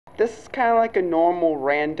this is kind of like a normal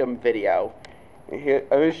random video. Here,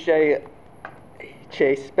 I will show you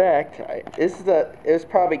Chase Specht. It was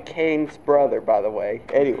probably Kane's brother, by the way.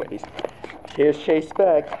 Anyways, here's Chase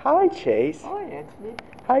Specht. Hi, Chase. Hi, Anthony.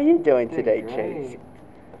 How you doing today, Great. Chase?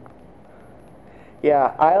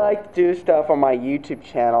 Yeah, I like to do stuff on my YouTube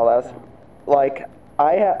channel. That's like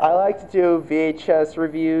I like to do VHS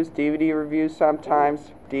reviews, DVD reviews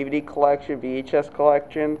sometimes, DVD collection, VHS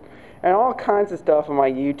collection, and all kinds of stuff on my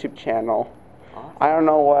YouTube channel. Awesome. I don't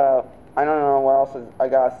know what else I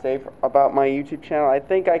gotta say about my YouTube channel. I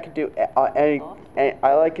think I could do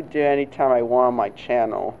I like to do anytime I want on my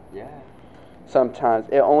channel. Yeah. Sometimes,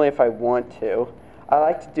 only if I want to. I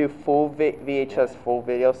like to do full VHS full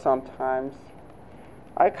video sometimes.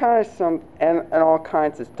 And all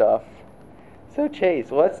kinds of stuff. So Chase,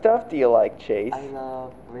 what stuff do you like, Chase? I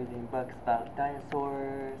love reading books about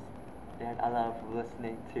dinosaurs, and I love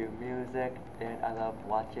listening to music, and I love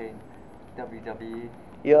watching WWE.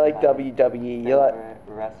 You like WWE. You like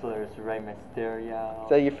wrestlers, Rey Mysterio.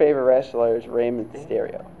 So your favorite wrestler is Rey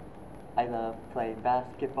Mysterio. I love playing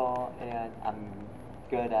basketball, and I'm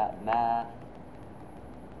good at math.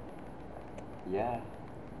 Yeah.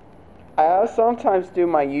 I sometimes do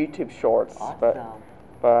my YouTube shorts, Awesome.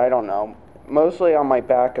 but I don't know. Mostly on my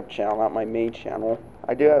backup channel, not my main channel.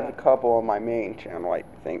 I do have a couple on my main channel, I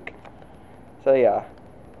think. So yeah.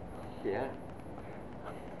 Yeah.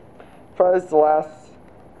 For the last.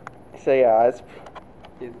 So yeah, it's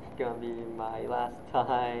gonna be my last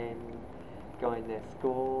time going to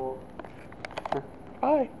school.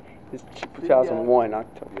 Hi. It's 2001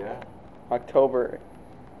 October. Yeah. October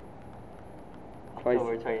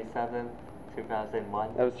 27th,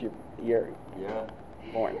 2001. That was your year. Yeah.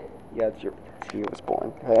 Born. Yeah, that's your year was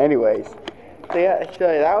born. But anyways,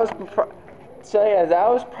 that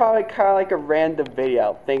was probably kind of like a random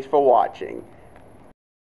video. Thanks for watching.